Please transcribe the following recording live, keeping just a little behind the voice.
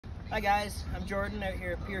Hi guys, I'm Jordan out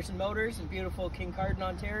here at Pierson Motors in beautiful Kincardine,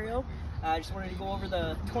 Ontario. I just wanted to go over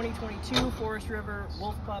the 2022 Forest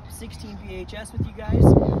Wolf Pup 16BHS with you guys.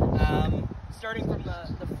 Starting from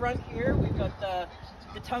the front here, we've got the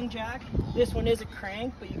tongue jack. This one is a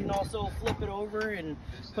crank, but you can also flip it over and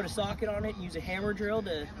put a socket on it and use a hammer drill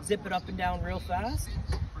to zip it up and down real fast.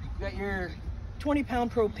 You've got your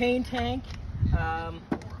 20-pound propane tank.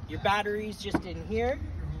 Your batteries just in here.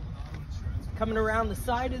 Coming around the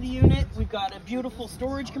side of the unit, we've got a beautiful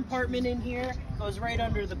storage compartment in here. Goes right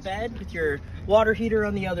under the bed with your water heater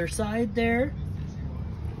on the other side there.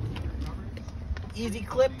 Easy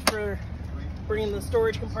clip for bringing the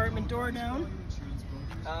storage compartment door down.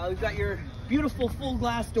 We've got your beautiful full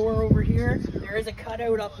glass door over here. There is a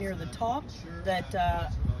cutout up near the top that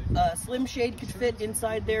a slim shade could fit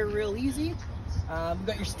inside there real easy. We've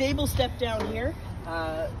got your stable step down here.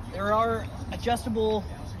 There are adjustable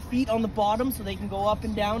feet on the bottom so they can go up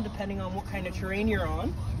and down depending on what kind of terrain you're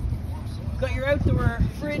on. Got your outdoor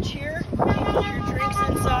fridge here, you can put your drinks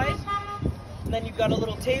inside. And then you've got a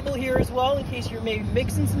little table here as well in case you're maybe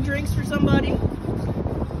mixing some drinks for somebody.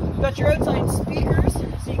 You've got your outside speakers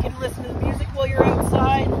so you can listen to the music while you're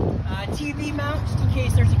outside. TV mount just in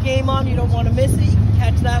case there's a game on, you don't want to miss it, you can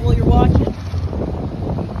catch that while you're watching.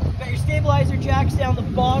 You've got your stabilizer jacks down the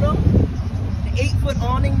bottom, the 8-foot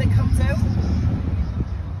awning that comes out.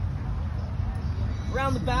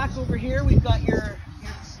 Around the back over here, we've got your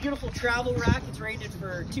beautiful travel rack. It's rated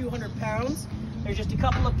for 200 pounds. There's just a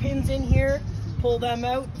couple of pins in here. Pull them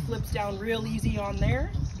out, flips down real easy on there.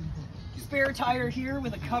 Spare tire here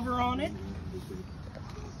with a cover on it.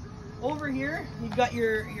 Over here, you've got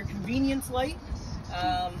your convenience light.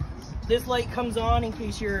 This light comes on in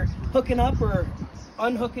case you're hooking up or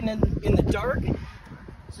unhooking in the dark,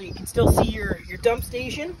 so you can still see your dump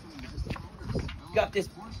station. Got this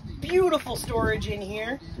beautiful storage in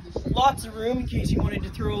here, lots of room in case you wanted to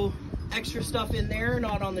throw extra stuff in there,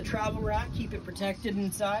 not on the travel rack, keep it protected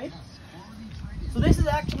inside. So this is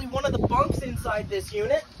actually one of the bunks inside this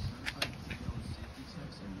unit.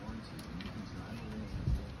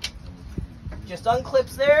 Just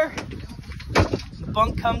unclips there, the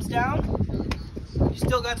bunk comes down, you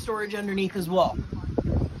still got storage underneath as well.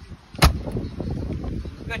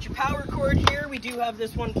 Got your power cord here, we do have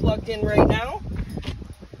this one plugged in right now.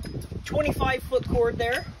 25-foot cord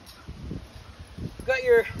there. You've got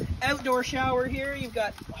your outdoor shower here. You've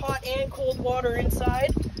got hot and cold water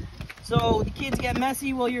inside. So the kids get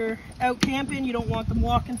messy while you're out camping. You don't want them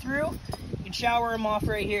walking through. You can shower them off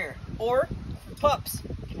right here. Or the pups,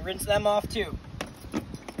 you can rinse them off too.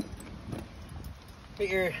 Got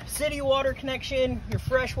your city water connection, your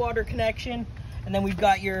fresh water connection, and then we've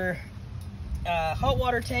got your hot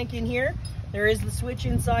water tank in here. There is the switch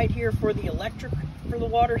inside here for the electric for the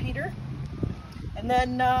water heater. And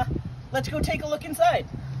then let's go take a look inside.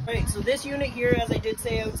 All right, so this unit here, as I did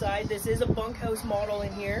say outside, this is a bunkhouse model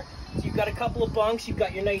in here. So you've got a couple of bunks, you've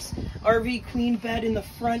got your nice RV queen bed in the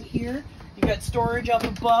front here. You've got storage up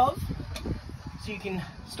above, so you can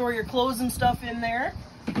store your clothes and stuff in there.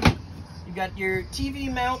 You've got your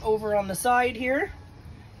TV mount over on the side here.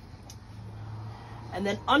 And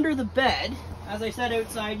then under the bed, as I said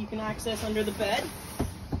outside, you can access under the bed.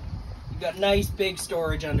 You've got nice big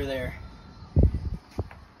storage under there.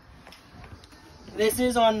 This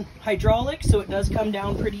is on hydraulics, so it does come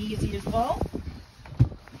down pretty easy as well.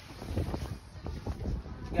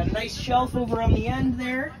 You've got a nice shelf over on the end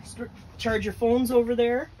there. Charge your phones over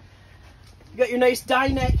there. You've got your nice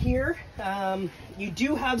dinette here. You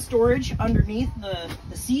do have storage underneath the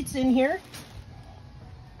seats in here.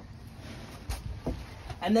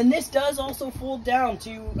 And then this does also fold down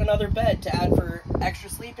to another bed to add for extra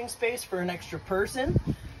sleeping space for an extra person.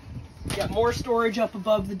 You got more storage up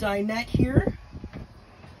above the dinette here.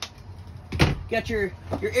 Got your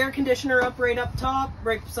air conditioner up right up top,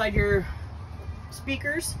 right beside your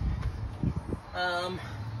speakers.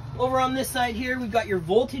 Over on this side here, we've got your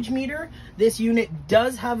voltage meter. This unit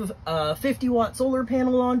does have a 50-watt solar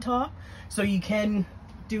panel on top, so you can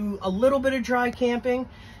do a little bit of dry camping.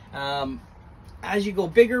 As you go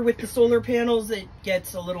bigger with the solar panels, it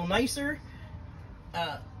gets a little nicer.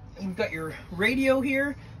 We've got your radio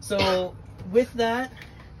here, so with that,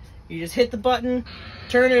 you just hit the button,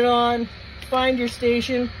 turn it on, find your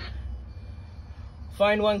station,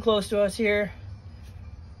 find one close to us here.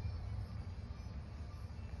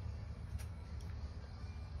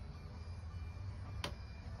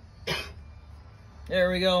 There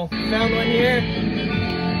we go, found one here.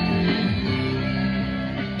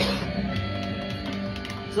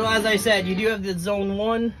 So as I said, you do have the zone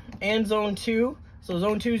 1 and zone 2. So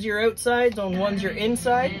zone 2 is your outside, zone 1 is your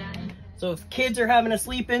inside. So if kids are having a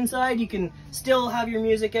sleep inside, you can still have your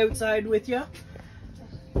music outside with you.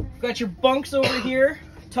 Got your bunks over here,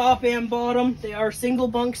 top and bottom. They are single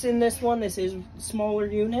bunks in this one. This is a smaller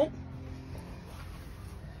unit.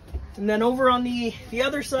 And then over on the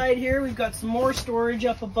other side here, we've got some more storage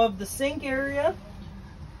up above the sink area.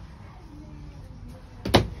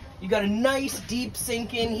 You got a nice deep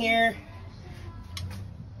sink in here.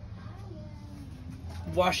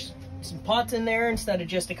 Wash some pots in there instead of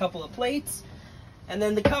just a couple of plates. And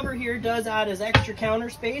then the cover here does add as extra counter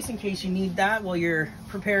space in case you need that while you're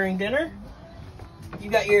preparing dinner. You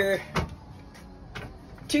got your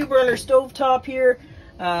 2-burner stovetop here.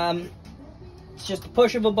 It's just a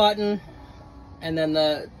push of a button, and then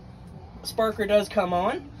the sparker does come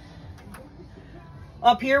on.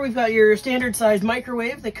 Up here we've got your standard size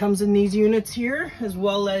microwave that comes in these units here, as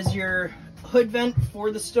well as your hood vent for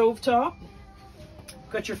the stovetop.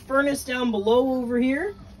 Got your furnace down below over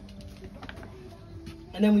here.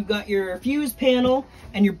 And then we've got your fuse panel,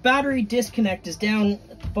 and your battery disconnect is down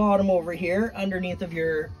at the bottom over here underneath of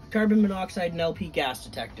your carbon monoxide and LP gas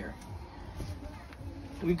detector.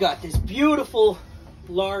 We've got this beautiful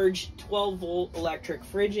large 12-volt electric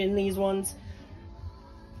fridge in these ones.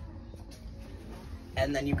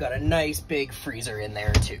 And then you've got a nice big freezer in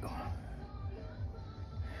there too.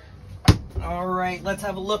 All right, let's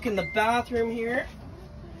have a look in the bathroom here.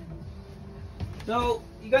 So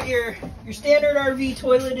you got your standard RV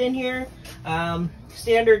toilet in here,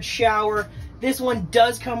 standard shower. This one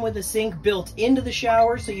does come with a sink built into the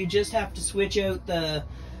shower, so you just have to switch out the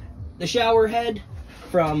shower head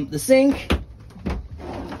from the sink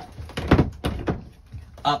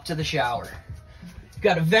up to the shower. You've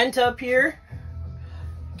got a vent up here.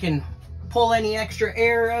 You can pull any extra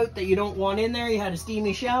air out that you don't want in there. You had a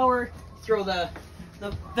steamy shower, throw the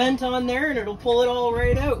vent on there and it'll pull it all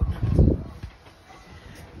right out.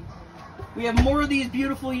 We have more of these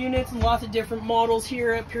beautiful units and lots of different models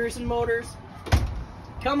here at Pierson Motors.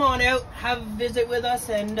 Come on out, have a visit with us,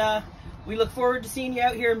 and we look forward to seeing you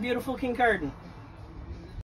out here in beautiful Kincardine.